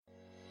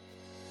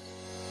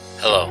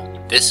Hello,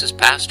 this is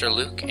Pastor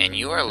Luke, and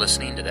you are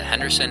listening to the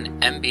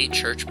Henderson MB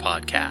Church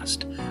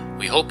Podcast.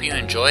 We hope you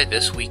enjoy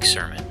this week's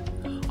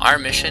sermon. Our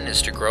mission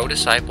is to grow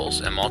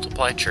disciples and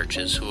multiply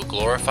churches who will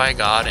glorify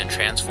God and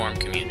transform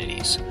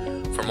communities.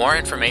 For more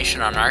information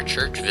on our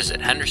church,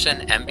 visit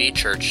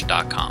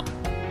hendersonmbchurch.com.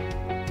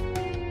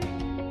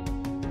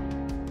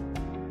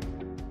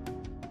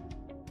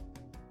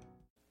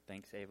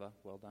 Thanks, Ava.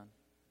 Well done.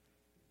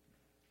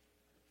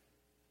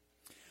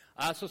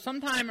 So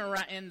sometime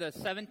around in the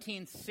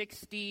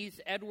 1760s,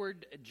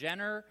 Edward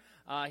Jenner,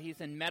 he's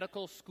in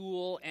medical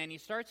school, and he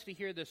starts to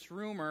hear this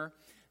rumor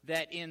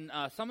that in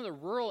some of the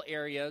rural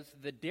areas,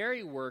 the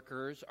dairy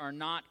workers are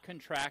not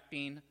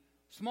contracting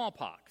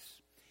smallpox.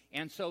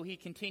 And so he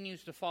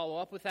continues to follow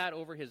up with that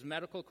over his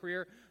medical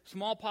career.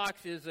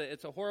 Smallpox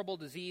it's a horrible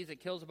disease. It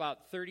kills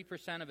about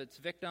 30% of its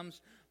victims.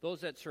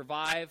 Those that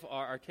survive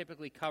are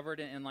typically covered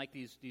in like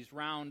these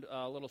round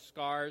little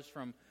scars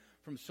from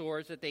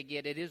sores that they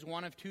get. It is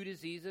one of two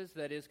diseases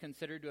that is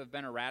considered to have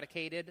been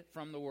eradicated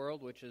from the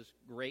world, which is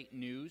great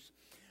news.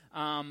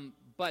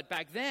 But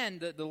back then,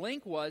 the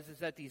link is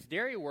that these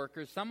dairy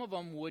workers, some of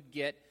them would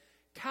get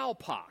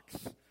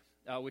cowpox,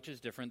 which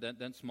is different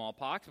than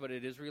smallpox, but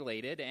it is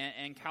related.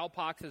 And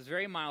cowpox has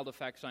very mild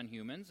effects on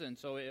humans, and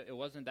so it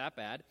wasn't that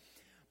bad.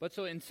 But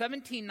so in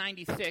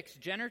 1796,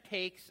 Jenner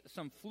takes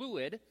some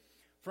fluid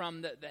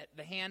from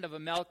the hand of a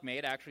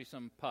milkmaid, actually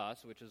some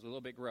pus, which is a little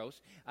bit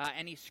gross,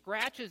 and he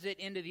scratches it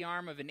into the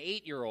arm of an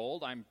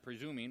 8-year-old, I'm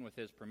presuming with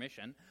his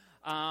permission,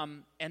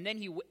 and then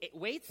he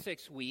waits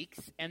 6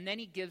 weeks, and then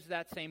he gives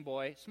that same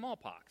boy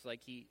smallpox,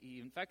 like he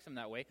infects him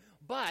that way,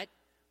 but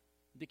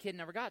the kid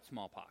never got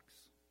smallpox.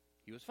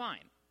 He was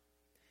fine.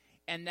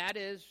 And that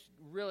is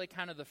really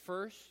kind of the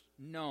first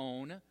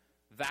known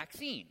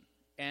vaccine.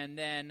 And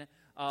then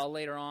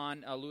later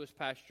on, Louis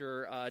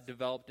Pasteur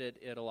developed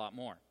it a lot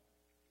more.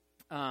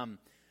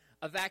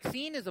 A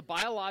vaccine is a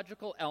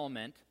biological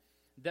element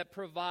that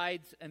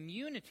provides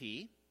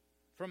immunity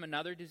from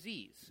another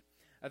disease.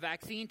 A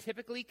vaccine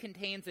typically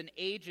contains an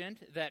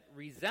agent that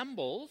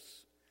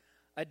resembles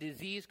a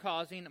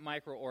disease-causing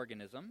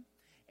microorganism,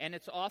 and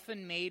it's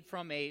often made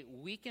from a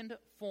weakened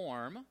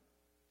form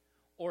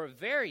or a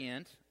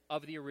variant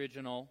of the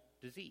original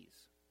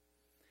disease.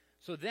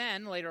 So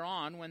then, later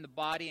on, when the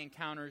body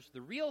encounters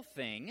the real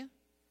thing,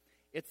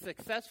 it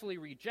successfully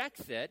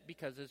rejects it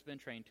because it's been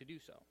trained to do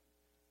so.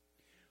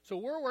 So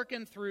we're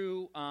working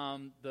through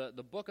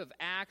the book of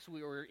Acts.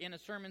 We were in a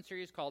sermon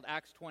series called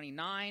Acts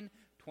 29,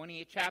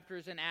 28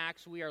 chapters in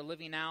Acts. We are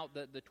living out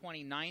the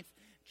 29th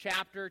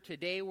chapter.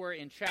 Today we're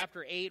in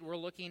chapter 8. We're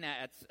looking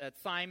at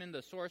Simon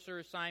the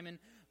sorcerer, Simon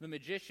the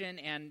magician,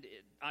 and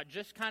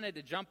just kind of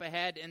to jump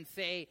ahead and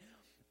say,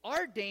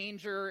 our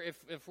danger,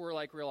 if we're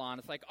like real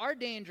honest, like our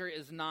danger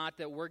is not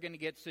that we're going to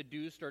get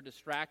seduced or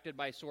distracted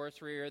by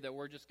sorcery or that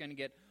we're just going to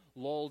get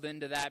lulled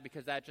into that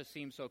because that just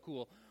seems so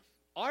cool.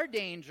 Our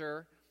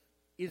danger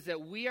is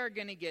that we are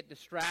going to get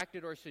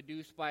distracted or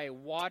seduced by a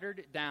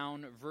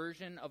watered-down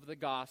version of the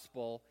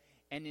gospel,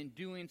 and in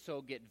doing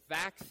so get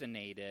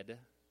vaccinated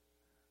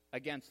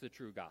against the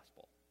true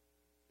gospel.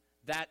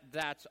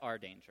 That's our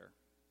danger.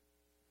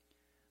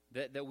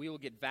 That we will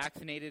get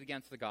vaccinated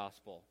against the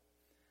gospel.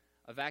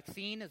 A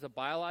vaccine is a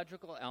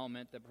biological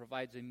element that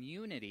provides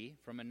immunity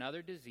from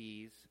another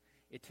disease.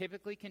 It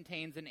typically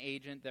contains an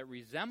agent that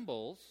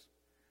resembles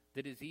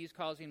the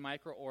disease-causing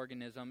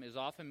microorganism, is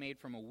often made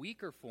from a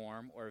weaker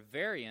form or a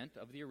variant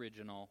of the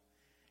original,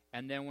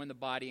 and then when the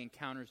body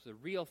encounters the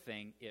real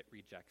thing, it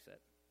rejects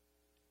it.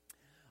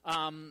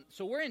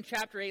 So we're in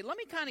chapter 8. Let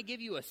me kind of give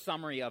you a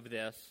summary of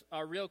this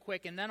real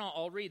quick, and then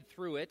I'll read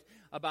through it.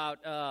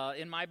 About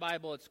in my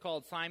Bible, it's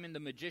called Simon the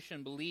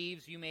Magician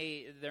Believes.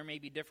 There may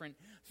be different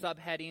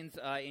subheadings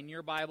in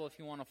your Bible if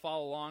you want to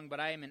follow along, but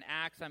I am in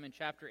Acts. I'm in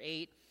chapter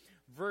 8.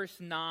 Verse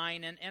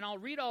 9, and I'll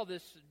read all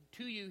this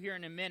to you here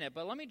in a minute,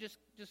 but let me just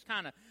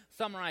kind of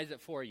summarize it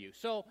for you.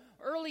 So,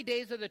 early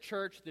days of the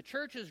church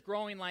is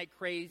growing like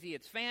crazy.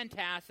 It's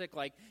fantastic.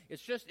 Like,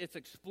 it's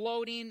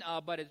exploding,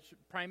 but it's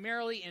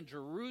primarily in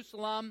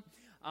Jerusalem,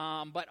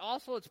 but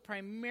also it's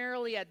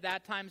primarily at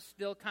that time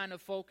still kind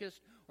of focused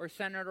or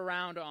centered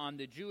around on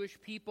the Jewish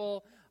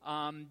people.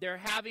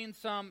 They're having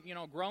some,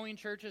 growing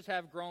churches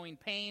have growing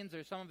pains.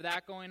 There's some of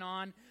that going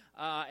on.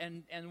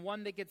 And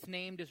one that gets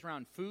named is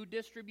around food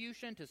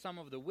distribution to some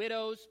of the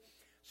widows.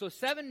 So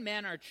 7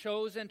 men are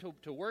chosen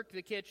to work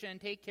the kitchen,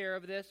 take care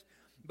of this.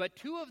 But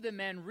 2 of the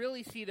men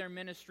really see their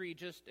ministry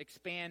just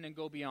expand and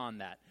go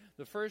beyond that.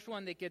 The first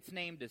one that gets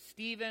named is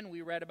Stephen.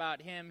 We read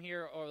about him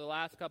here over the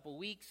last couple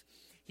weeks.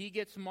 He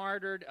gets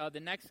martyred.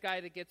 The next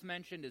guy that gets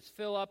mentioned is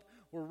Philip.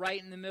 We're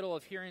right in the middle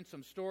of hearing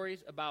some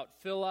stories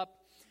about Philip.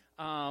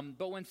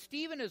 But when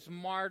Stephen is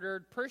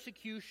martyred,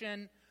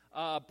 persecution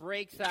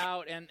breaks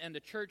out, and the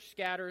church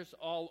scatters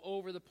all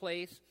over the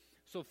place.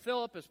 So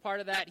Philip is part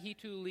of that. He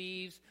too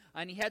leaves,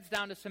 and he heads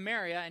down to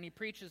Samaria, and he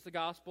preaches the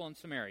gospel in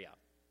Samaria.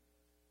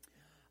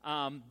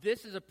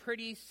 This is a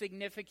pretty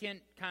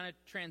significant kind of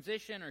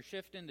transition or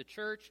shift in the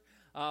church,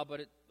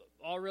 but it's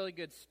all really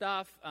good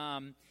stuff.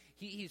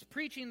 He's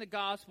preaching the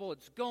gospel.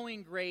 It's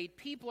going great.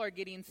 People are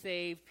getting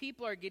saved.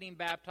 People are getting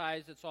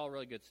baptized. It's all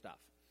really good stuff.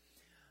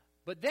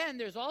 But then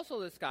there's also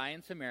this guy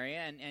in Samaria,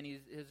 and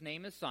his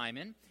name is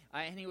Simon,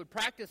 and he would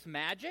practice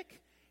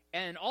magic,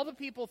 and all the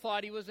people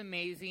thought he was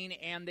amazing,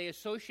 and they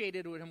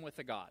associated with him with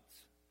the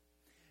gods.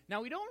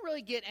 Now, we don't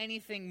really get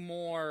anything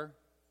more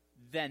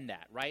than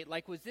that, right?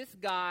 Like, was this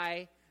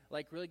guy,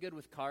 like, really good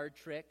with card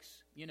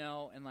tricks,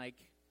 and like,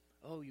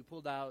 oh, you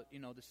pulled out,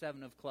 the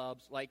 7 of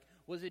clubs. Like,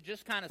 was it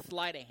just kind of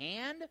sleight of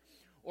hand?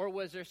 Or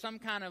was there some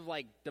kind of,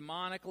 like,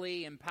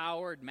 demonically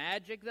empowered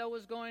magic that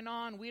was going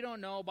on? We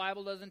don't know.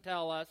 Bible doesn't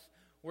tell us.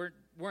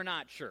 We're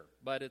not sure.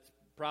 But it's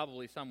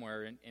probably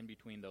somewhere in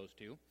between those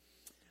two.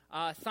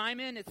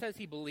 Simon, it says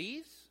he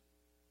believes.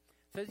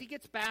 It says he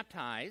gets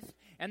baptized.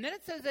 And then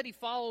it says that he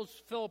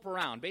follows Philip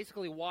around,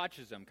 basically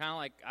watches him. Kind of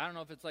like, I don't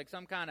know if it's like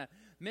some kind of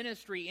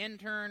ministry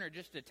intern or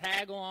just a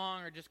tag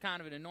along or just kind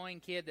of an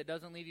annoying kid that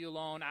doesn't leave you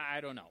alone. I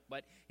don't know.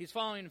 But he's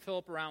following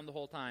Philip around the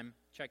whole time,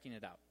 checking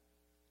it out.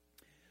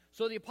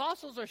 So the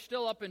apostles are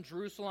still up in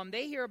Jerusalem.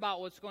 They hear about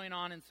what's going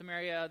on in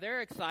Samaria.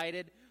 They're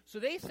excited. So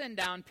they send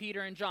down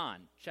Peter and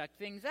John. Check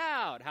things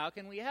out. How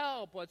can we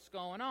help? What's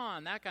going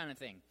on? That kind of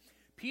thing.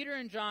 Peter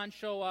and John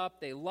show up.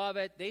 They love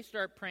it. They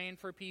start praying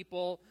for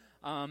people.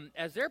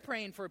 As they're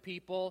praying for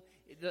people,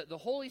 the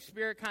Holy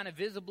Spirit kind of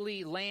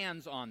visibly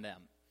lands on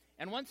them.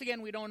 And once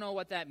again, we don't know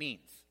what that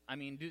means. I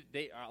mean,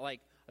 are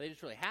they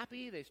just really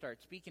happy? They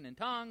start speaking in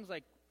tongues?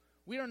 Like,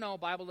 we don't know.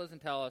 Bible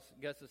doesn't tell us.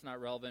 I guess it's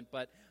not relevant.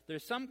 But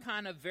there's some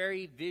kind of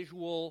very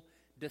visual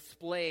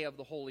display of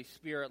the Holy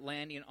Spirit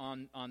landing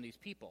on these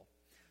people.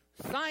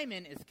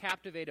 Simon is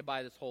captivated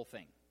by this whole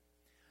thing.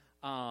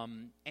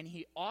 And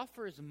he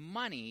offers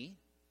money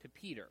to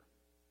Peter.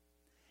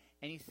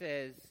 And he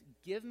says,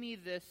 give me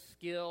this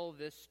skill,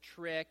 this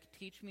trick,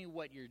 teach me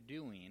what you're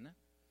doing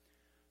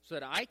so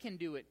that I can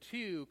do it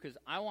too, because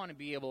I want to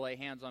be able to lay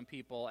hands on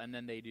people and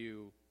then they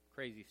do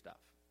crazy stuff.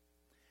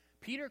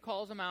 Peter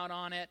calls him out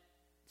on it,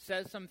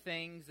 says some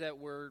things that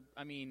were,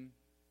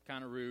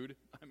 kind of rude.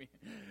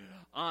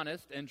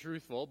 Honest and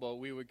truthful, but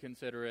we would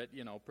consider it,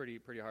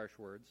 pretty harsh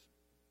words.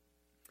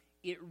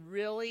 It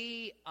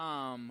really,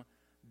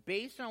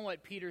 based on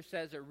what Peter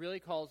says, it really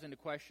calls into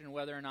question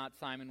whether or not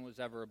Simon was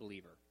ever a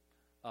believer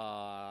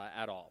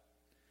at all.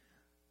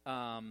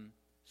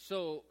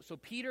 So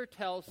Peter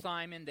tells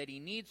Simon that he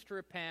needs to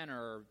repent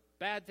or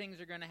bad things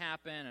are going to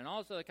happen and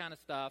all this other kind of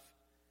stuff.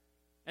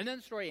 And then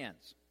the story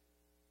ends.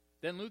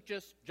 Then Luke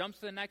just jumps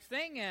to the next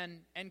thing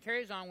and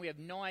carries on. We have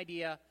no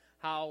idea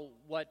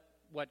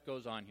what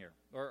goes on here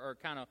or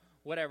kind of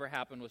whatever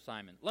happened with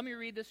Simon. Let me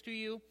read this to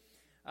you.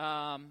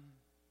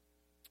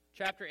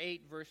 Chapter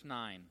 8, verse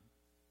 9.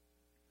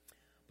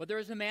 But there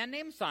was a man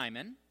named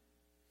Simon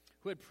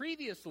who had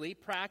previously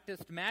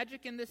practiced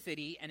magic in the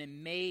city and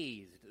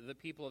amazed the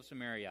people of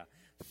Samaria,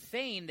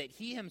 saying that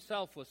he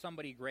himself was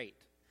somebody great.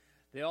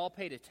 They all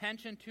paid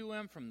attention to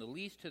him, from the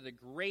least to the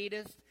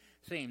greatest,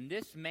 saying,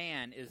 this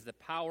man is the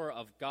power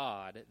of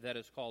God that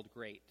is called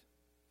great.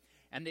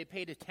 And they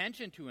paid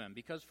attention to him,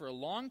 because for a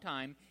long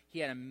time he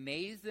had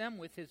amazed them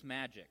with his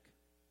magic.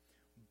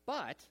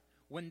 But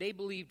when they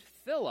believed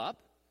Philip,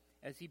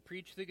 as he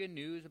preached the good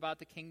news about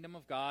the kingdom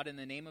of God in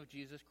the name of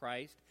Jesus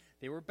Christ,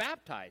 they were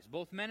baptized,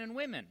 both men and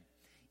women.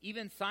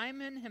 Even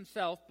Simon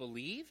himself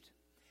believed,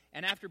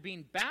 and after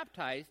being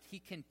baptized, he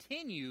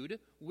continued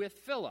with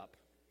Philip.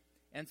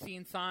 And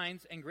seeing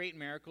signs and great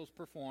miracles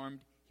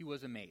performed, he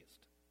was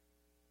amazed.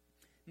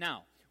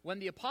 Now, when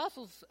the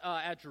apostles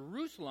at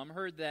Jerusalem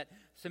heard that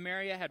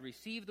Samaria had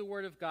received the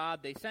word of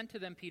God, they sent to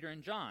them Peter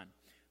and John,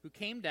 who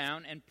came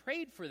down and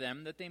prayed for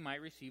them that they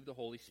might receive the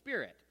Holy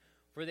Spirit.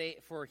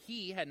 For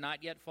he had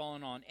not yet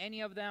fallen on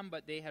any of them,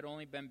 but they had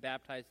only been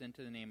baptized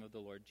into the name of the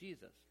Lord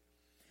Jesus.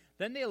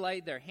 Then they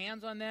laid their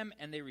hands on them,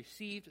 and they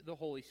received the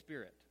Holy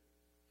Spirit.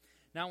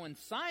 Now when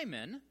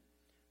Simon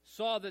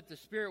saw that the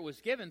Spirit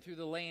was given through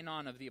the laying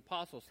on of the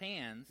apostles'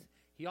 hands,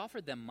 he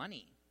offered them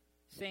money,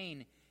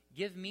 saying,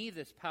 give me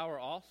this power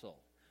also,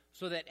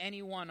 so that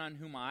anyone on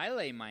whom I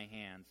lay my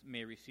hands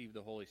may receive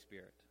the Holy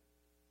Spirit.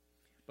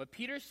 But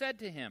Peter said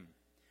to him,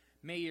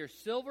 may your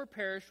silver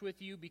perish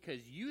with you,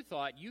 because you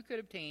thought you could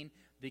obtain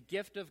the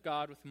gift of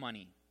God with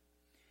money.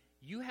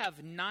 You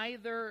have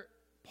neither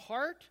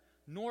part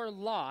nor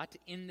lot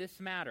in this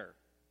matter,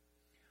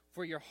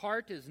 for your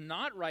heart is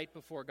not right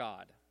before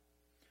God.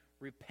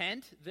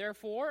 Repent,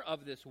 therefore,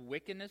 of this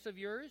wickedness of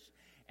yours,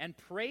 and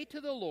pray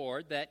to the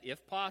Lord that,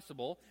 if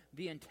possible,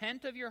 the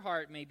intent of your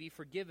heart may be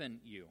forgiven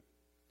you.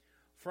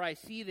 For I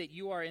see that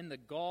you are in the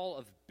gall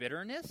of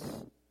bitterness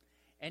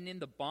and in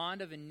the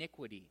bond of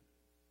iniquity.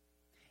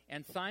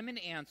 And Simon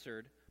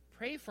answered,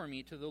 pray for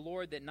me to the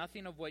Lord that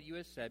nothing of what you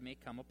have said may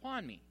come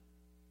upon me.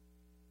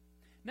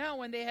 Now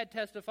when they had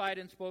testified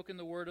and spoken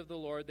the word of the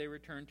Lord, they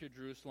returned to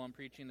Jerusalem,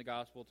 preaching the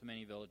gospel to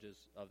many villages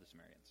of the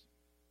Samaritans.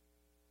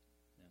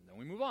 And then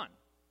we move on.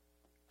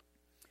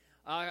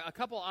 A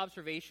couple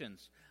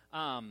observations.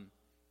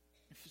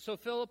 So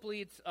Philip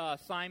leads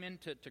Simon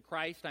to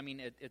Christ.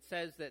 It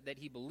says that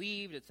he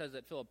believed. It says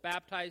that Philip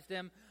baptized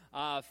him.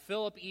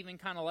 Philip even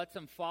kind of lets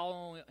him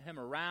follow him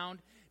around.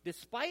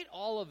 Despite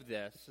all of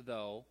this,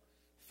 though,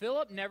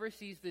 Philip never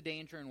sees the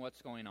danger in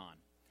what's going on.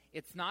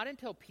 It's not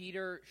until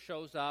Peter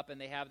shows up and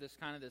they have this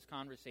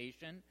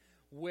conversation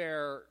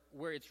where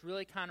it's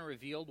really kind of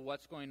revealed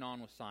what's going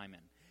on with Simon.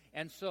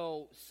 And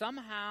so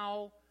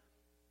somehow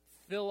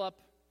Philip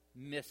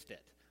missed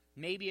it.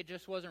 Maybe it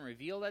just wasn't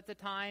revealed at the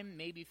time.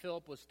 Maybe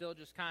Philip was still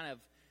just kind of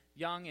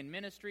young in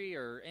ministry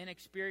or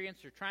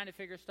inexperienced or trying to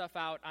figure stuff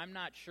out. I'm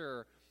not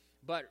sure.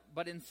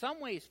 But in some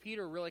ways,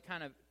 Peter really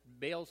kind of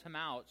bails him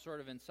out,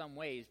 sort of in some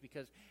ways,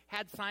 because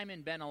had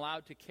Simon been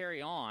allowed to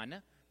carry on,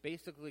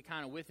 basically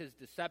kind of with his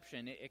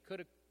deception, it could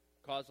have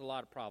caused a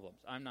lot of problems.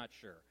 I'm not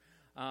sure.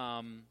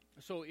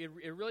 So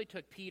it really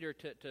took Peter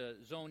to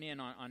zone in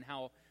on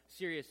how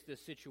serious this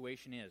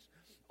situation is.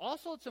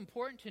 Also, it's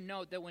important to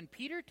note that when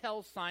Peter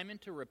tells Simon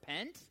to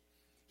repent,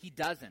 he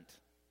doesn't.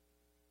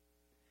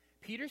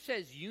 Peter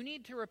says, you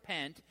need to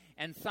repent,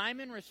 and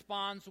Simon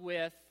responds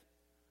with,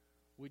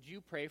 would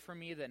you pray for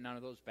me that none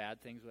of those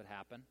bad things would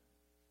happen?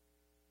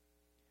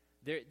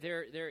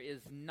 There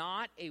is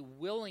not a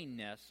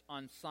willingness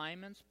on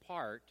Simon's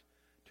part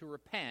to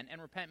repent,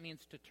 and repent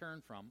means to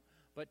turn from,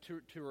 but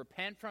to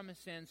repent from his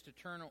sins, to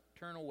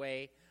turn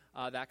away,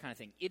 that kind of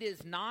thing. It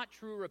is not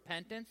true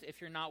repentance if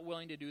you're not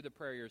willing to do the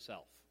prayer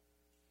yourself.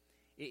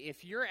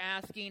 If you're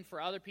asking for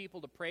other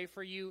people to pray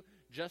for you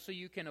just so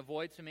you can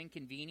avoid some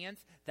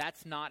inconvenience,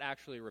 that's not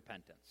actually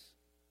repentance.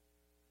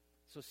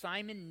 So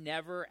Simon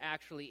never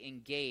actually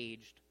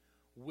engaged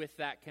with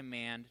that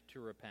command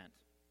to repent.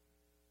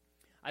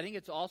 I think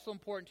it's also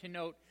important to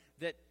note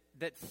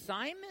that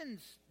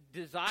Simon's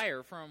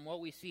desire, from what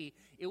we see,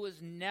 it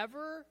was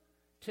never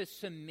to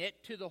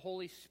submit to the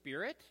Holy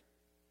Spirit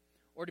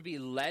or to be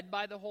led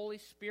by the Holy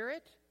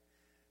Spirit.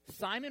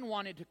 Simon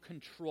wanted to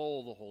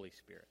control the Holy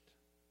Spirit.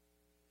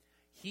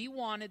 He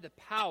wanted the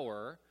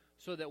power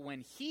so that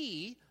when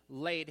he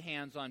laid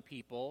hands on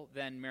people,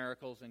 then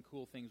miracles and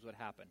cool things would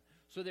happen.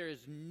 So there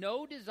is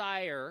no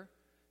desire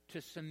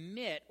to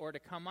submit or to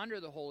come under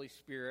the Holy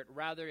Spirit.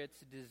 Rather,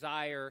 it's a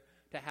desire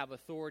to have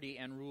authority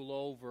and rule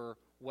over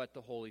what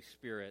the Holy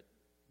Spirit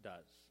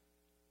does.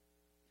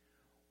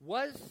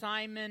 Was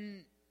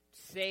Simon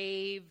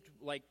saved?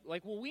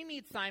 Will we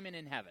meet Simon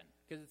in heaven?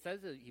 Because it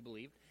says that he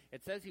believed.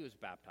 It says he was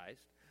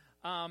baptized.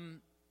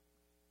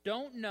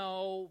 Don't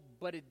know,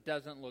 but it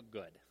doesn't look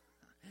good.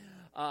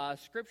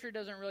 Scripture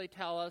doesn't really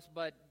tell us,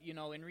 but,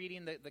 in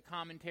reading the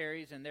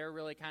commentaries, and they're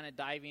really kind of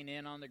diving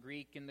in on the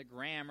Greek and the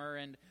grammar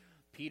and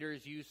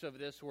Peter's use of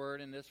this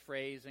word and this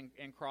phrase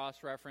and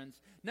cross-reference,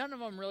 none of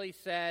them really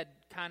said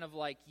kind of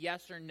like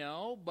yes or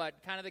no,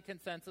 but kind of the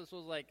consensus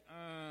was like,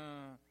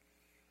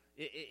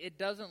 it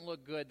doesn't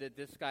look good that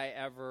this guy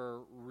ever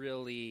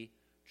really,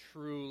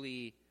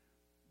 truly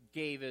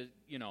gave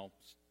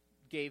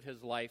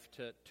his life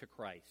to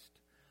Christ.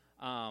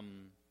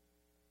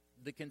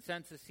 The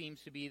consensus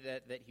seems to be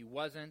that he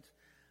wasn't.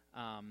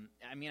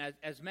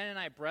 As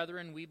Mennonite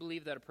brethren, we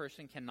believe that a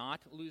person cannot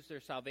lose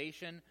their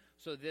salvation,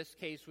 so this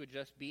case would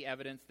just be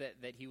evidence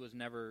that he was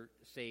never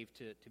saved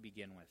to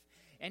begin with.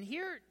 And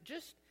here,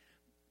 just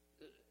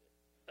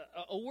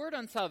a word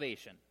on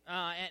salvation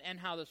and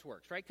how this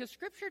works, right? Because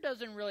Scripture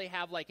doesn't really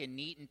have like a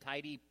neat and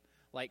tidy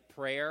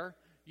prayer,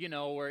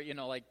 where,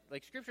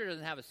 like Scripture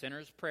doesn't have a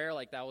sinner's prayer.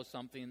 Like that was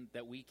something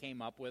that we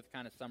came up with,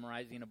 kind of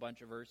summarizing a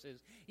bunch of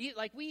verses.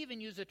 We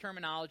even use the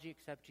terminology,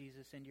 accept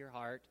Jesus into your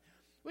heart,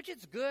 which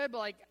is good,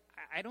 but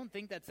I don't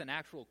think that's an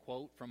actual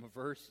quote from a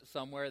verse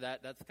somewhere.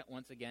 That's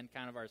once again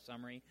kind of our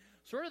summary.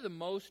 Sort of the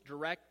most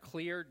direct,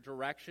 clear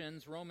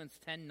directions, Romans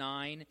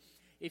 10:9.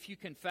 If you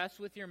confess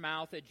with your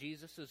mouth that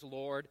Jesus is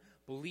Lord,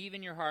 believe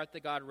in your heart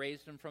that God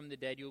raised him from the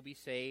dead, you will be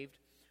saved.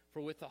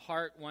 For with the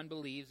heart one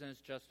believes and is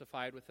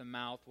justified, with the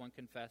mouth one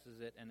confesses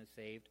it and is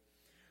saved.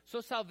 So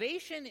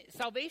salvation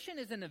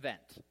is an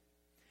event.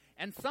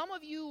 And some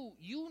of you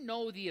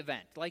know the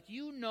event.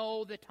 You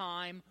know the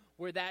time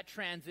where that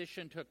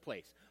transition took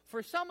place.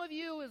 For some of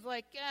you, it's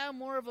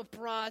more of a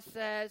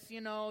process,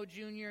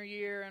 junior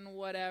year and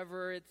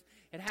whatever. It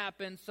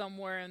happened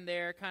somewhere in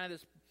there, kind of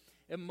this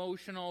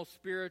emotional,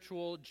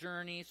 spiritual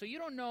journey. So you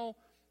don't know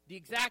the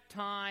exact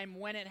time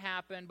when it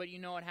happened, but you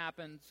know it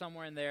happened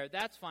somewhere in there.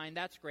 That's fine.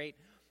 That's great.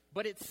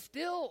 But it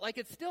still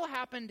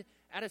happened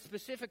at a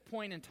specific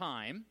point in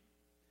time,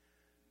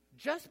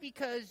 just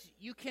because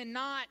you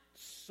cannot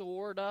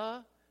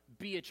sorta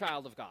be a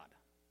child of God.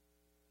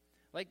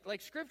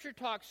 Like Scripture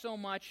talks so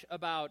much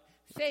about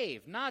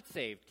saved, not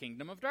saved,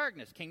 kingdom of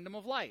darkness, kingdom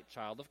of light,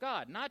 child of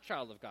God, not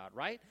child of God,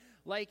 right?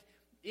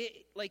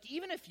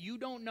 Even if you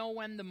don't know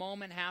when the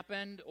moment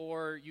happened,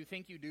 or you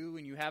think you do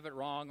and you have it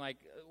wrong,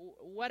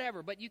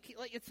 whatever. But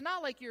it's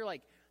not like you're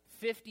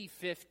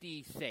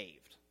 50-50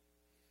 saved,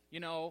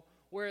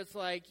 where it's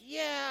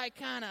I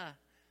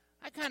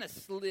kind of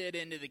slid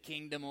into the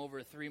kingdom over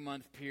a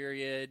 3-month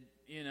period,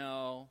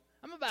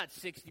 I'm about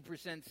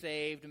 60%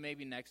 saved, and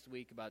maybe next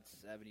week about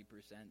 70%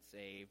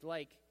 saved.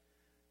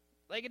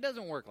 It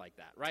doesn't work like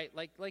that, right?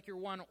 Like you're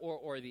one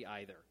or the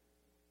either.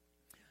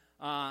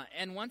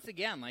 And once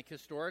again, like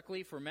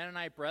historically, for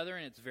Mennonite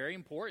brethren, it's very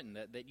important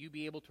that you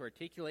be able to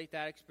articulate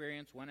that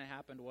experience, when it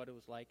happened, what it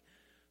was like.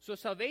 So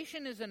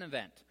salvation is an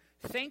event.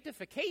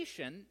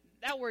 Sanctification,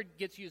 that word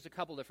gets used a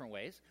couple different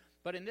ways,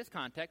 but in this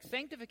context,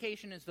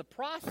 sanctification is the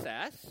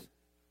process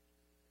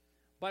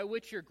by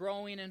which you're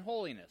growing in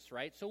holiness,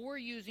 right? So we're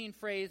using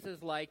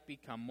phrases like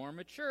become more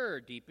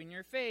mature, deepen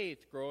your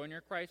faith, grow in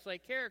your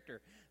Christ-like character,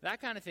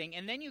 that kind of thing.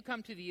 And then you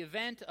come to the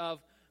event of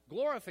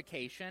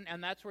glorification,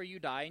 and that's where you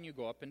die and you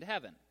go up into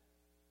heaven.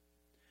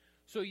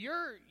 So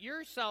your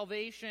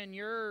salvation,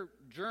 your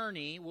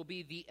journey will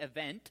be the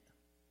event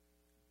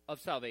of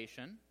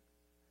salvation,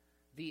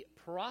 the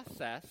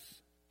process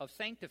of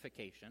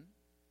sanctification,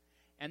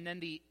 and then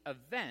the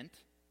event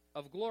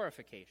of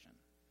glorification.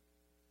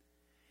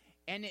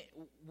 And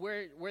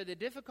where the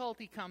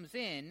difficulty comes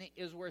in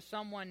is where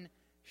someone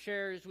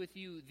shares with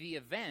you the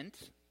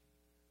event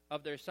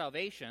of their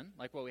salvation,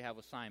 like what we have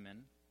with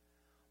Simon,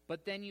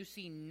 but then you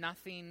see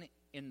nothing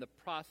in the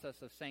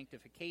process of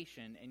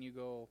sanctification, and you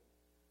go,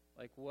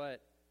 what's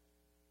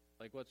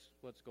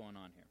going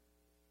on here?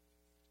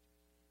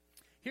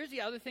 Here's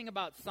the other thing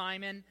about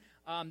Simon.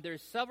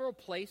 There's several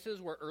places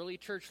where early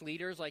church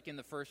leaders, like in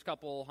the first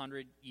couple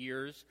hundred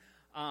years,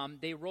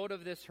 they wrote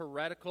of this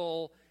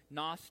heretical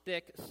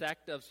Gnostic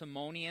sect of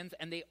Simonians,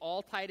 and they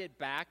all tied it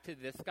back to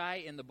this guy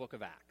in the book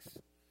of Acts.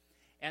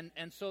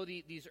 And so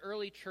these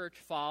early church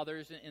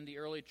fathers in the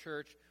early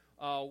church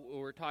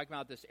were talking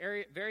about this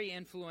very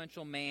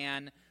influential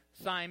man,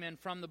 Simon,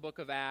 from the book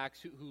of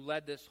Acts, who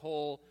led this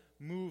whole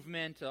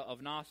movement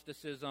of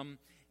Gnosticism,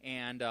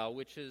 and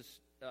which is,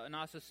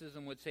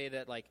 Gnosticism would say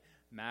that,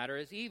 matter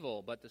is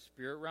evil, but the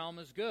spirit realm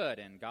is good,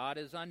 and God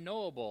is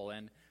unknowable,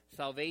 and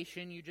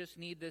salvation, you just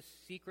need this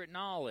secret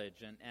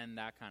knowledge, and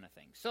that kind of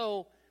thing.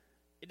 So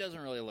it doesn't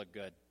really look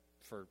good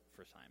for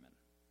Simon.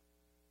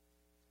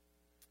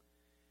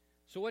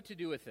 So what to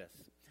do with this?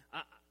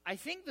 I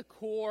think the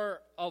core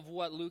of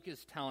what Luke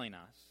is telling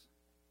us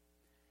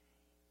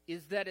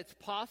is that it's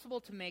possible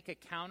to make a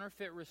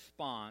counterfeit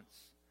response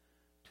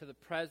to the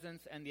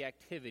presence and the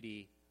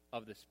activity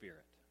of the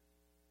Spirit.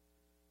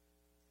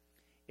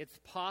 It's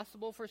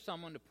possible for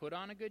someone to put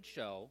on a good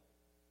show,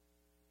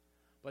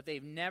 but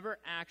they've never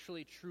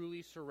actually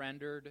truly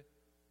surrendered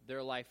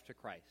their life to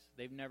Christ.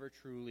 They've never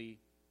truly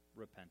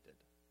repented.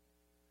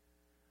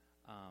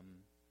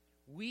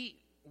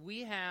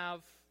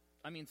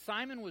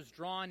 Simon was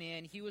drawn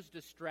in. He was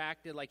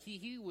distracted.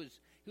 He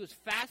was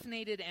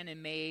fascinated and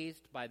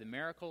amazed by the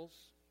miracles,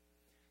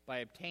 by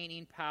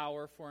obtaining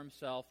power for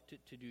himself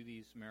to do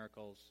these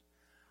miracles.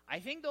 I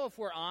think, though, if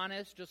we're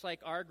honest, just like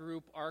our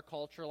group, our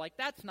culture,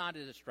 that's not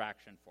a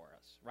distraction for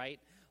us, right?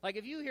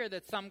 If you hear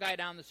that some guy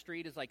down the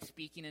street is,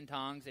 speaking in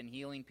tongues and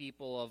healing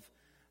people of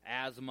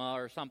asthma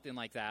or something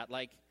like that,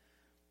 a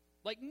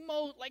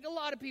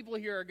lot of people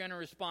here are going to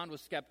respond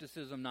with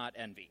skepticism, not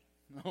envy,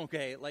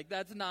 okay?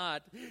 That's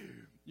not,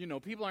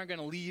 people aren't going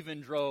to leave in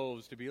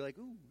droves to be like,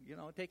 ooh,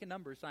 take a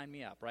number, sign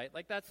me up, right?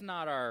 That's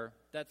not our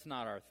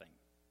thing.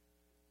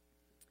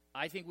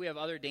 I think we have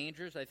other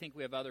dangers. I think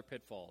we have other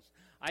pitfalls.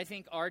 I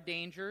think our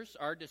dangers,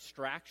 our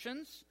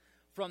distractions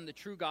from the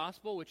true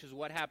gospel, which is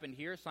what happened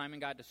here. Simon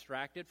got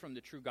distracted from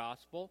the true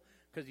gospel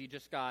because he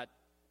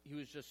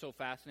was just so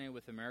fascinated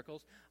with the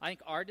miracles. I think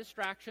our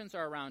distractions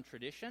are around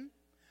tradition.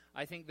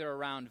 I think they're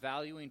around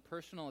valuing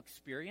personal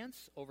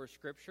experience over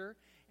Scripture,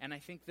 and I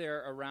think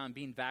they're around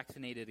being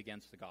vaccinated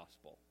against the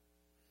gospel.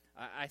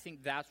 I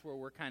think that's where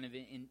we're kind of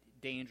in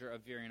danger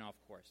of veering off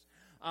course.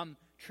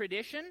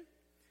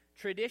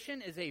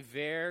 Tradition is a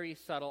very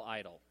subtle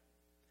idol.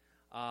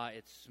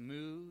 It's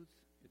smooth,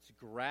 it's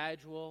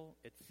gradual,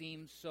 it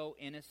seems so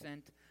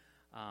innocent.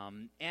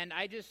 And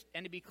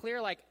to be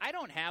clear, I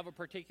don't have a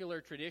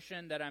particular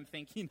tradition that I'm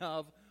thinking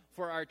of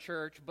for our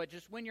church, but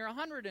just when you're a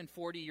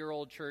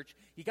 140-year-old church,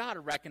 you got to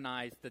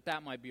recognize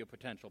that might be a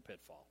potential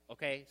pitfall,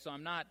 okay? So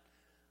I'm not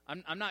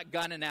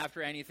gunning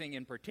after anything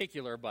in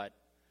particular, but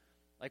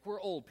we're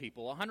old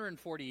people,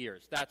 140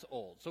 years, that's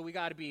old. So we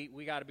got to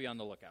be on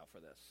the lookout for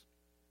this.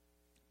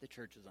 The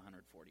church is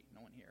 140.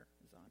 No one here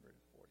is 140.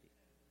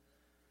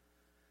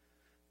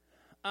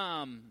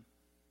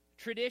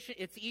 Tradition,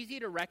 it's easy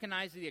to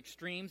recognize the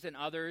extremes in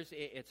others.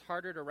 It's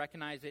harder to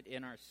recognize it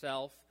in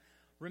ourselves.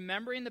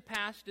 Remembering the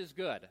past is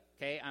good,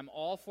 okay? I'm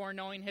all for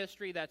knowing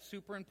history. That's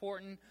super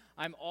important.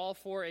 I'm all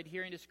for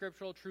adhering to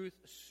scriptural truth.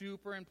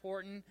 Super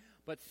important.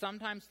 But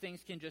sometimes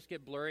things can just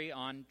get blurry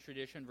on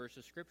tradition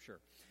versus Scripture.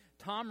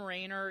 Tom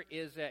Rainer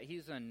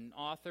he's an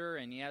author,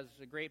 and he has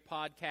a great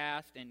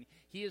podcast, and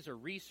he is a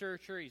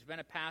researcher. He's been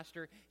a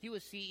pastor. He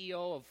was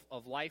CEO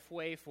of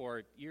Lifeway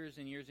for years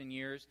and years and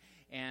years,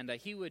 and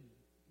he would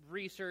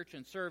research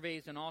and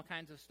surveys and all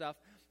kinds of stuff.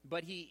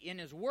 But in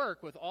his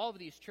work with all of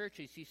these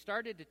churches, he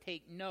started to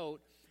take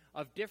note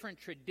of different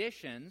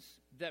traditions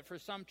that for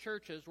some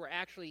churches were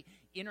actually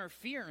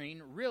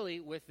interfering really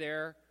with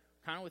their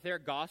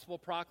gospel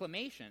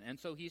proclamation. And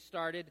so he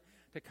started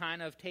to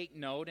kind of take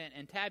note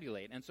and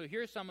tabulate. And so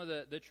here's some of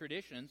the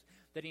traditions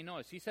that he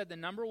noticed. He said the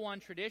number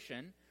one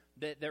tradition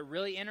that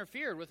really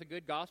interfered with a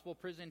good gospel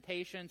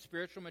presentation,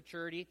 spiritual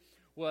maturity,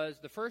 was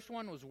the first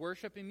one was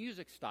worship and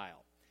music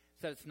style.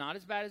 Said it's not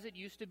as bad as it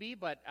used to be,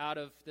 but out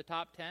of the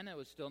top 10, it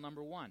was still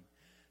number one.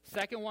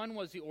 Second one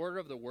was the order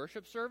of the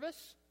worship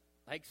service.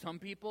 Like some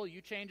people,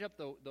 you change up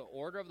the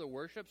order of the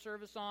worship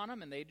service on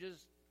them, and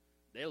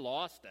they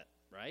lost it,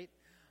 right?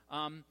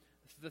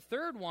 The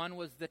third one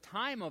was the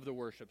time of the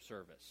worship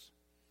service.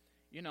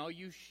 You know,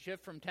 you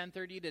shift from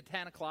 10:30 to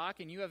 10 o'clock,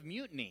 and you have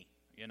mutiny,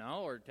 you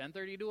know, or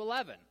 10:30 to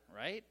 11,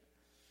 right?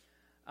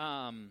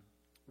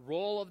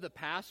 Role of the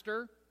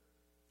pastor.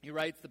 He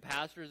writes, the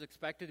pastor is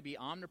expected to be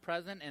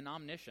omnipresent and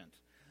omniscient.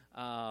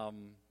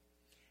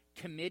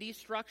 Committee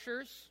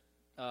structures,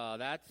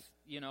 that's,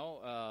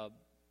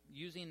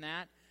 using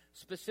that.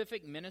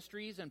 Specific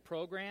ministries and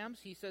programs.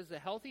 He says the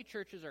healthy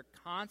churches are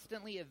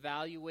constantly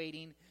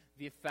evaluating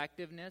the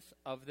effectiveness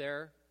of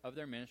their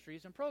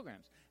ministries and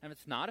programs. And if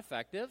it's not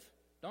effective,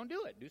 don't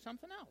do it. Do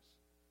something else.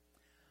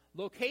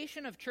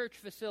 Location of church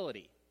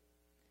facility.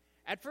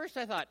 At first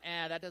I thought,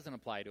 that doesn't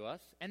apply to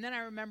us. And then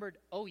I remembered,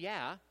 oh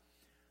yeah,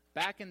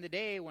 back in the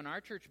day when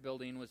our church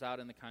building was out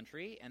in the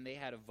country and they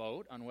had a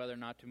vote on whether or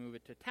not to move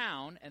it to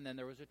town, and then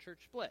there was a church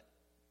split.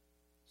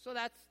 So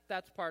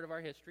that's part of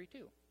our history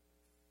too.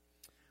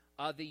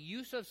 The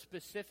use of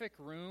specific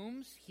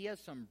rooms, he has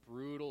some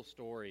brutal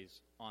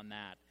stories on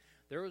that.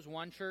 There was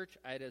one church,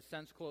 it has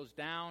since closed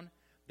down.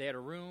 They had a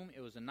room.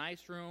 It was a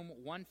nice room.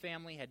 One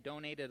family had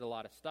donated a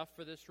lot of stuff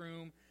for this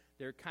room.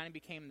 There kind of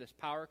became this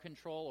power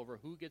control over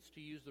who gets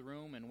to use the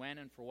room and when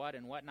and for what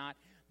and whatnot.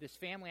 This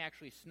family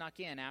actually snuck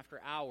in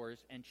after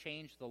hours and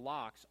changed the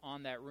locks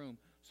on that room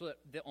so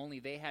that only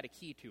they had a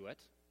key to it.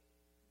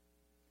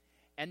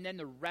 And then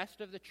the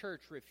rest of the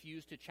church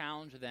refused to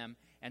challenge them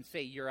and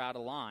say, you're out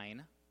of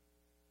line.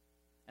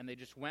 And they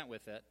just went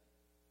with it.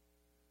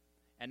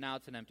 And now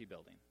it's an empty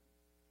building.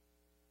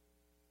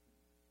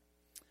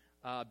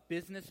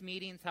 Business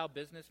meetings, how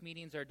business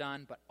meetings are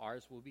done, but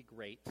ours will be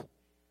great.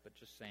 But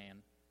just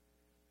saying.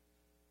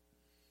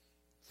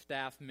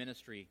 Staff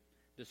ministry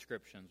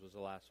descriptions was the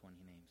last one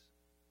he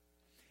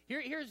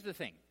names. Here's the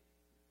thing.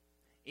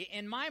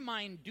 In my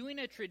mind, doing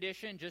a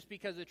tradition just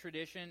because a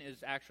tradition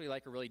is actually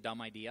like a really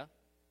dumb idea.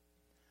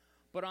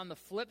 But on the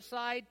flip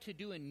side, to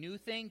do a new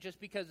thing just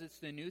because it's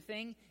the new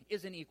thing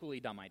is an equally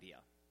dumb idea.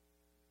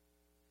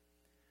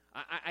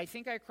 I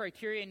think our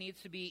criteria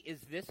needs to be, is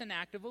this an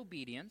act of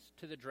obedience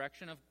to the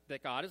direction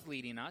that God is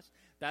leading us?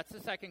 That's the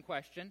second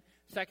question.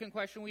 Second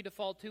question we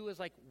default to is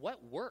like,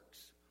 what works?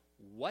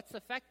 What's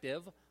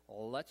effective?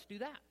 Let's do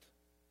that.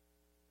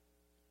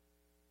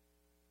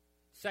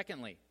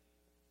 Secondly,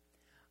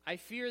 I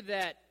fear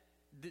that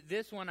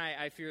this one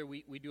I fear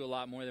we do a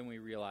lot more than we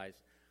realize.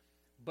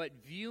 But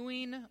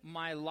viewing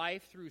my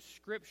life through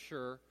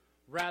Scripture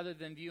rather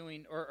than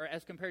viewing, or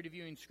as compared to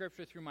viewing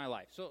Scripture through my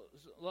life. So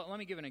let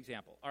me give an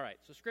example. All right,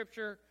 so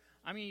Scripture,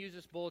 I'm going to use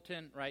this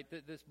bulletin, right?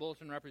 This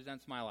bulletin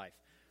represents my life.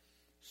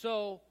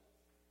 So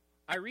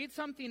I read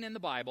something in the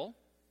Bible.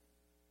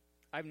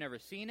 I've never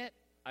seen it.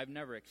 I've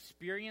never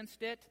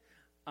experienced it.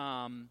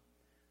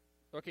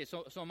 Okay,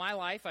 so in my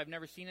life, I've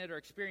never seen it or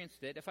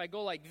experienced it. If I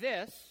go like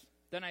this,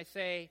 then I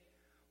say,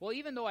 well,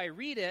 even though I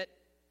read it,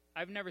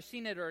 I've never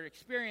seen it or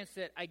experienced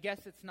it, I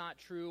guess it's not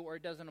true or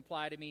it doesn't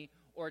apply to me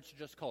or it's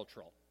just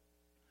cultural.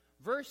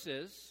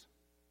 Versus,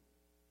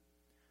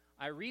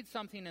 I read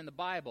something in the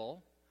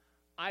Bible,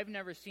 I've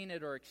never seen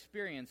it or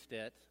experienced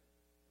it,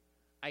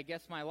 I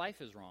guess my life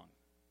is wrong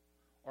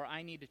or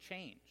I need to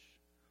change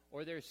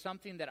or there's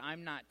something that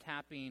I'm not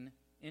tapping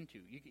into.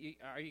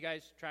 Are you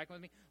guys tracking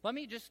with me? Let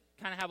me just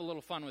kind of have a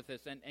little fun with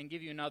this and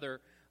give you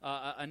another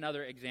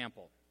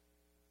example.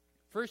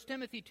 1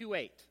 Timothy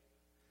 2:8,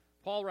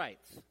 Paul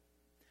writes,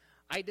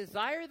 I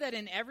desire that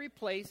in every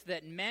place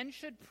that men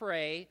should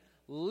pray,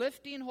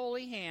 lifting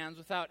holy hands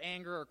without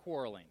anger or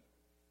quarreling.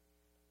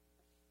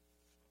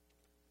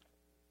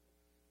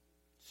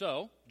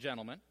 So,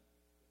 gentlemen,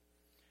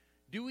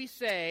 do we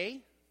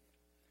say,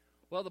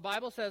 well, the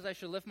Bible says I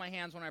should lift my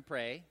hands when I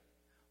pray,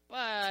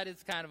 but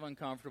it's kind of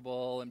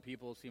uncomfortable and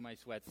people see my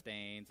sweat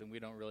stains and we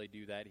don't really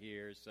do that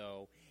here,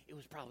 so it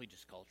was probably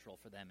just cultural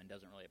for them and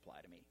doesn't really apply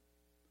to me?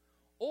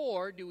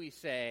 Or do we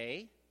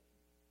say,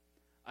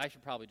 I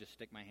should probably just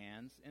stick my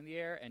hands in the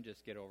air and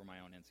just get over my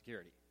own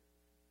insecurity?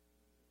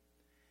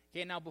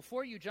 Okay, now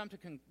before you jump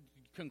to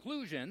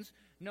conclusions,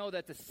 know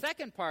that the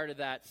second part of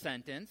that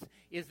sentence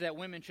is that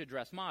women should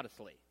dress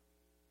modestly.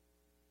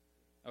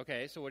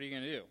 Okay, so what are you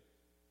going to do?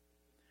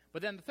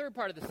 But then the third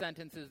part of the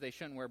sentence is they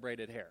shouldn't wear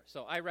braided hair.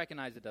 So I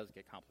recognize it does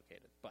get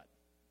complicated, but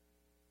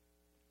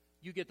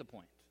you get the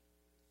point.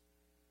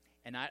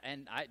 And I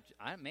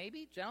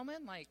maybe,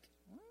 gentlemen, like,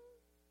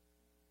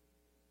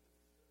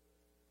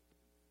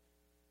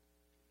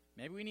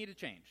 maybe we need to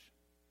change.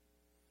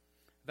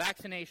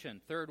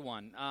 Vaccination, third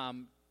one.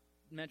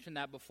 Mentioned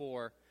that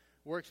before.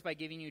 Works by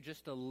giving you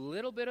just a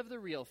little bit of the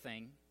real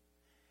thing,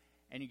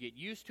 and you get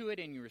used to it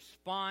and you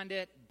respond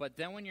it, but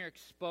then when you're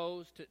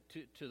exposed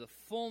to the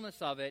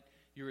fullness of it,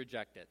 you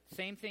reject it.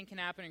 Same thing can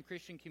happen in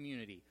Christian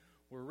community.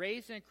 We're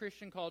raised in a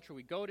Christian culture.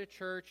 We go to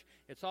church.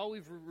 It's all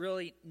we've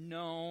really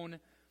known.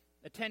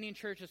 Attending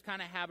church is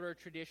kind of habit or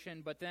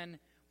tradition, but then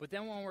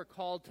when we're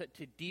called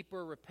to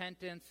deeper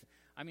repentance,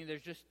 I mean,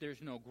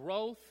 there's no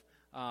growth.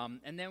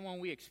 And then when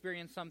we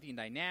experience something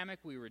dynamic,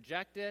 we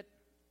reject it.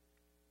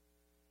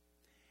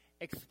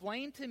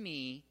 Explain to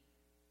me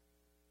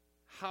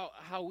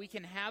how we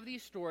can have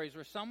these stories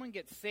where someone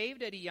gets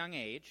saved at a young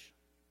age,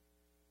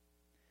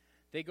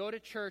 they go to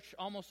church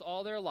almost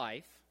all their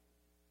life,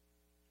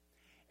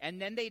 and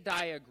then they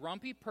die a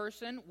grumpy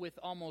person with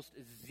almost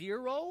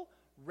zero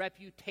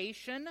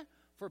reputation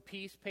for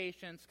peace,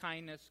 patience,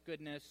 kindness,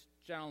 goodness,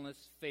 gentleness,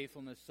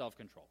 faithfulness,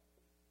 self-control.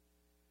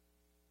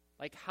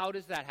 Like, how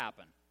does that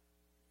happen?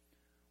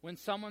 When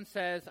someone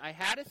says,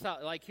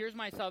 here's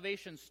my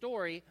salvation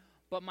story,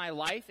 but my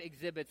life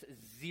exhibits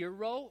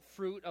zero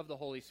fruit of the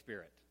Holy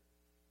Spirit.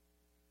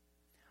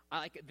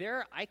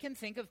 I can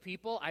think of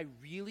people I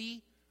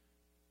really,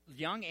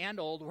 young and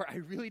old, where I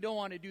really don't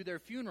want to do their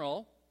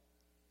funeral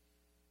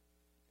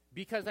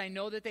because I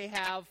know that they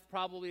have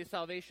probably a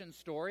salvation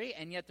story,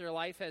 and yet their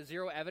life has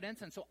zero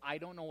evidence, and so I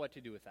don't know what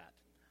to do with that.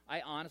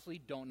 I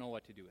honestly don't know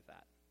what to do with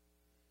that.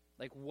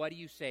 Like, what do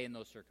you say in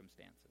those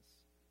circumstances?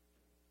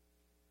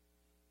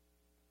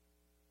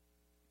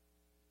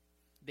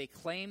 They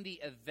claim the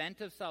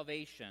event of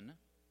salvation,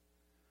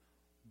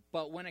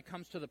 but when it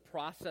comes to the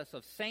process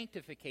of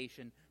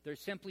sanctification, there's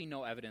simply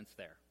no evidence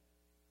there.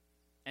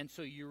 And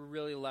so you're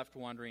really left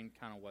wondering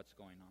kind of what's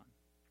going on.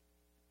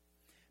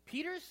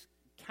 Peter's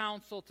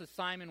counsel to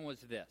Simon was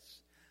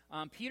this.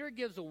 Peter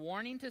gives a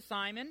warning to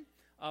Simon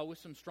with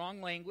some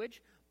strong language,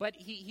 but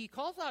he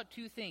calls out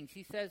two things.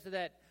 He says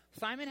that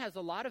Simon has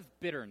a lot of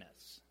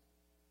bitterness.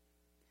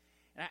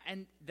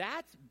 And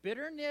that's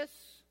bitterness.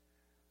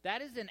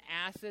 That is an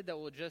acid that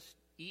will just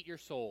eat your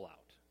soul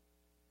out.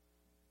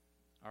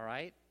 All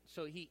right?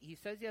 So he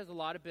says he has a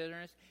lot of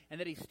bitterness and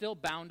that he's still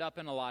bound up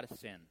in a lot of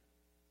sin.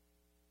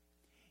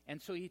 And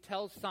so he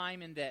tells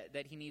Simon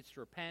that he needs to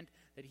repent,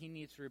 that he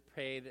needs to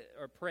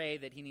pray,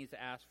 that he needs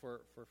to ask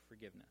for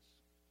forgiveness.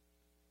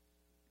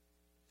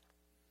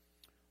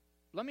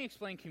 Let me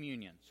explain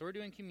communion. So we're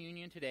doing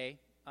communion today.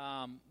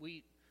 Some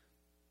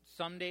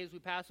days we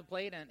pass a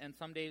plate, and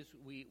some days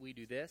we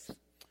do this.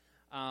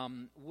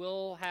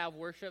 We'll have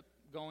worship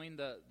going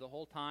the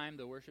whole time.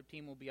 The worship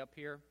team will be up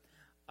here.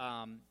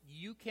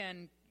 Two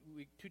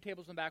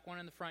tables in the back, one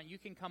in the front. You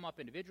can come up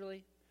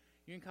individually.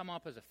 You can come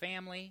up as a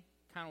family,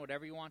 kind of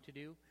whatever you want to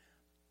do.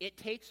 It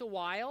takes a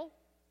while,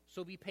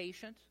 so be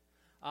patient.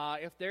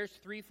 If there's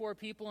 3-4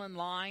 people in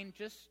line,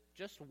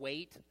 just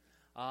wait.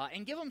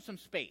 And give them some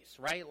space,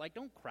 right? Like,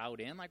 don't crowd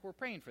in. Like, we're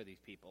praying for these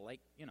people.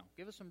 Like,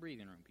 give us some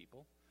breathing room,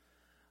 people.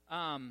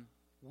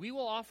 We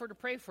will offer to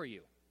pray for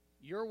you.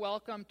 You're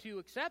welcome to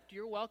accept.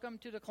 You're welcome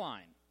to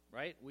decline,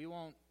 right? We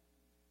won't.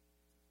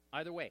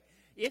 Either way.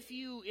 If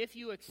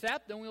you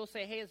accept, then we will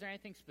say, hey, is there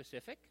anything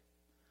specific?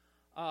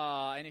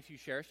 And if you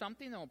share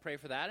something, then we'll pray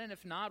for that. And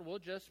if not, we'll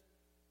just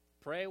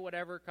pray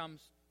whatever comes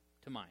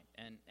to mind,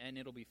 and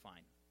it'll be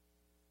fine.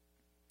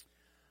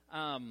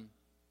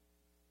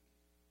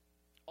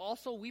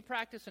 Also, we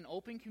practice an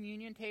open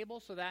communion table,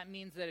 so that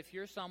means that if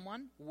you're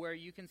someone where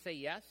you can say,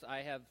 yes, I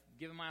have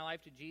given my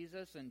life to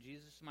Jesus, and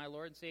Jesus is my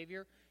Lord and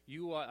Savior,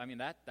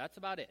 that's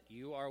about it.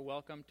 You are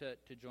welcome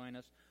to join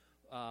us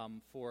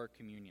for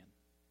communion.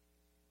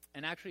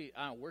 And actually,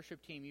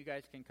 worship team, you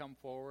guys can come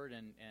forward,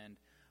 and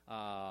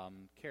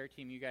care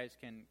team, you guys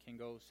can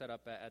go set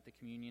up at the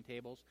communion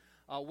tables.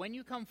 When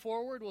you come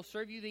forward, we'll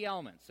serve you the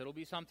elements. It'll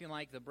be something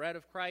like the bread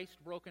of Christ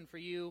broken for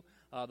you,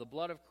 the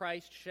blood of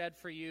Christ shed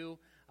for you.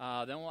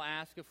 Then we'll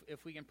ask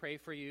if we can pray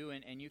for you,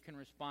 and you can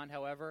respond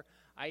however.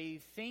 I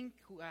think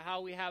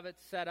how we have it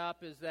set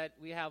up is that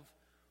we have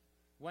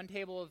one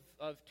table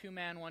of 2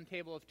 men, one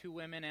table of 2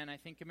 women, and I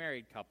think a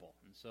married couple.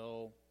 And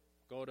so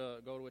go to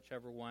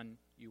whichever one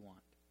you want.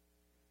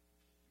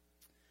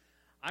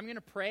 I'm going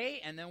to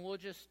pray, and then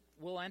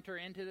we'll enter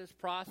into this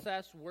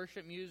process.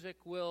 Worship music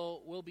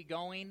will be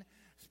going.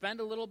 Spend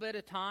a little bit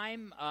of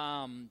time,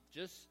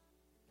 just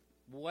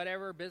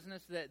whatever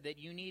business that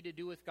you need to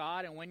do with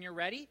God, and when you're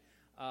ready,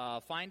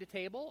 find a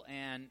table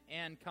and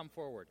come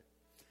forward.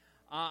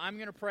 I'm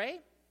going to pray.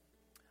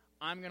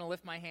 I'm going to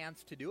lift my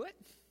hands to do it.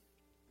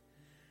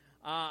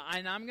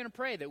 And I'm going to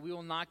pray that we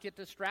will not get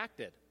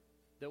distracted,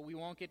 that we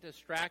won't get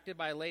distracted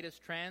by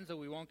latest trends, that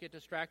we won't get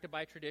distracted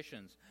by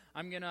traditions.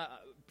 I'm going to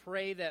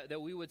pray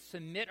that we would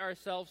submit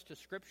ourselves to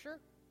Scripture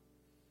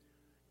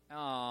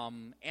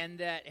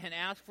and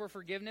ask for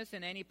forgiveness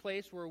in any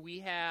place where we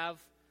have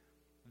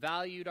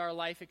valued our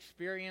life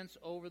experience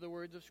over the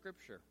words of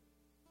Scripture.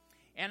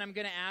 And I'm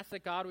going to ask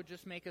that God would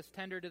just make us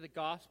tender to the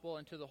gospel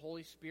and to the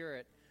Holy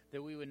Spirit,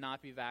 that we would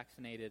not be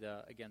vaccinated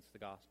against the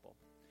gospel.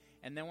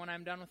 And then when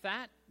I'm done with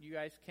that, you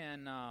guys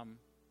can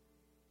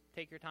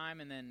take your time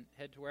and then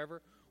head to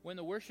wherever. When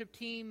the worship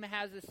team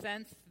has a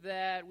sense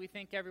that we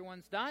think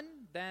everyone's done,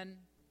 then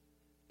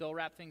they'll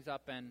wrap things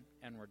up and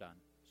we're done.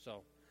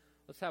 So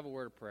let's have a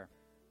word of prayer.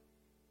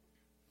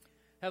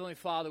 Heavenly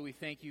Father, we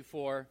thank you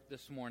for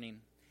this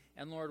morning.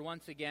 And Lord,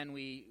 once again,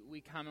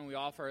 we come and we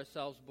offer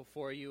ourselves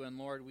before you. And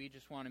Lord, we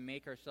just want to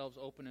make ourselves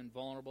open and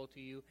vulnerable to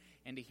you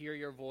and to hear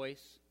your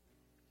voice.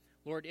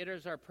 Lord, it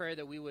is our prayer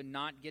that we would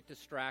not get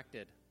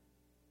distracted.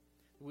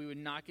 We would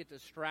not get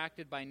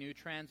distracted by new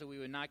trends, that we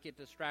would not get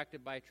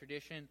distracted by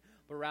tradition,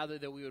 but rather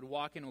that we would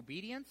walk in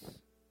obedience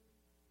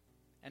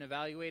and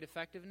evaluate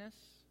effectiveness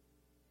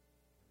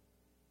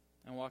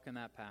and walk in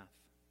that path.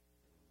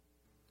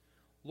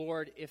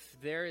 Lord, if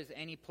there is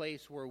any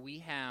place where we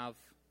have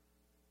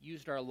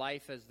used our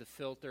life as the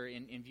filter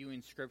in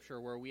viewing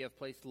Scripture, where we have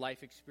placed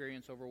life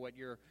experience over what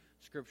your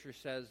Scripture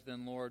says,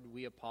 then Lord,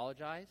 we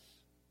apologize.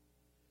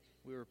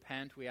 We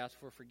repent. We ask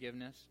for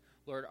forgiveness.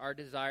 Lord, our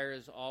desire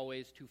is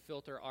always to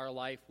filter our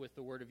life with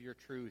the word of your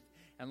truth.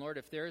 And Lord,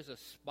 if there is a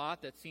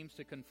spot that seems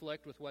to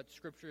conflict with what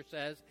Scripture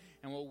says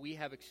and what we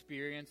have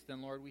experienced,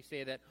 then Lord, we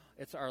say that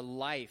it's our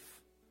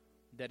life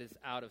that is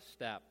out of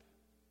step.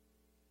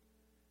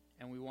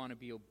 And we want to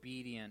be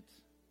obedient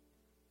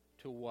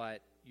to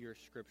what your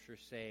Scriptures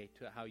say,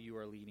 to how you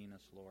are leading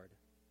us, Lord.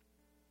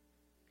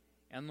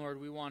 And Lord,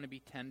 we want to be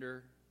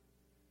tender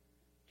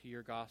to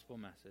your gospel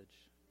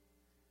message,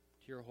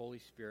 to your Holy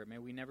Spirit. May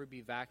we never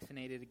be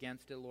vaccinated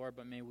against it, Lord,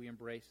 but may we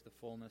embrace the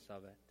fullness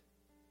of it.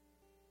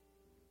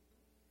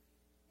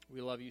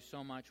 We love you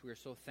so much. We are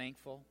so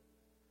thankful.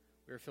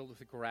 We are filled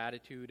with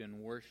gratitude and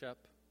worship.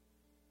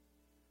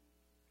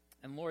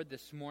 And Lord,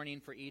 this morning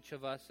for each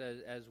of us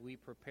as we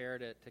prepare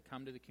to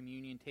come to the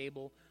communion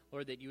table,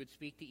 Lord, that you would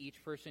speak to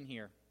each person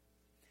here.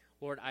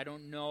 Lord, I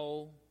don't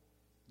know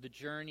the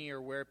journey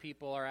or where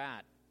people are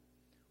at,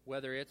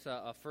 whether it's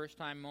a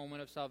first-time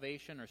moment of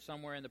salvation or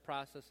somewhere in the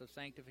process of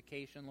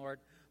sanctification, Lord,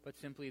 but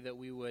simply that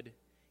we would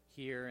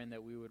hear and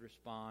that we would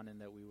respond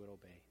and that we would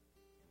obey.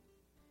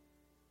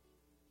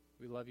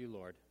 We love you,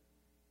 Lord.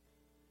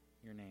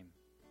 In your name,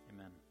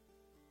 amen.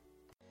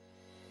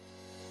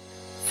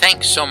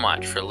 Thanks so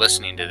much for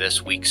listening to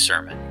this week's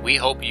sermon. We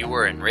hope you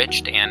were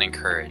enriched and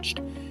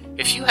encouraged.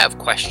 If you have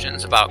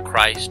questions about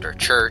Christ or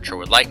church or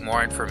would like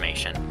more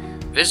information,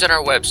 visit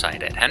our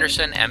website at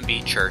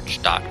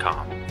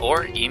hendersonmbchurch.com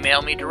or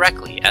email me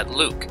directly at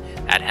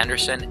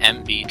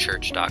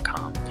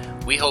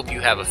luke@hendersonmbchurch.com. We hope you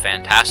have a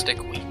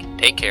fantastic week.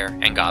 Take care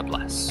and God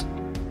bless.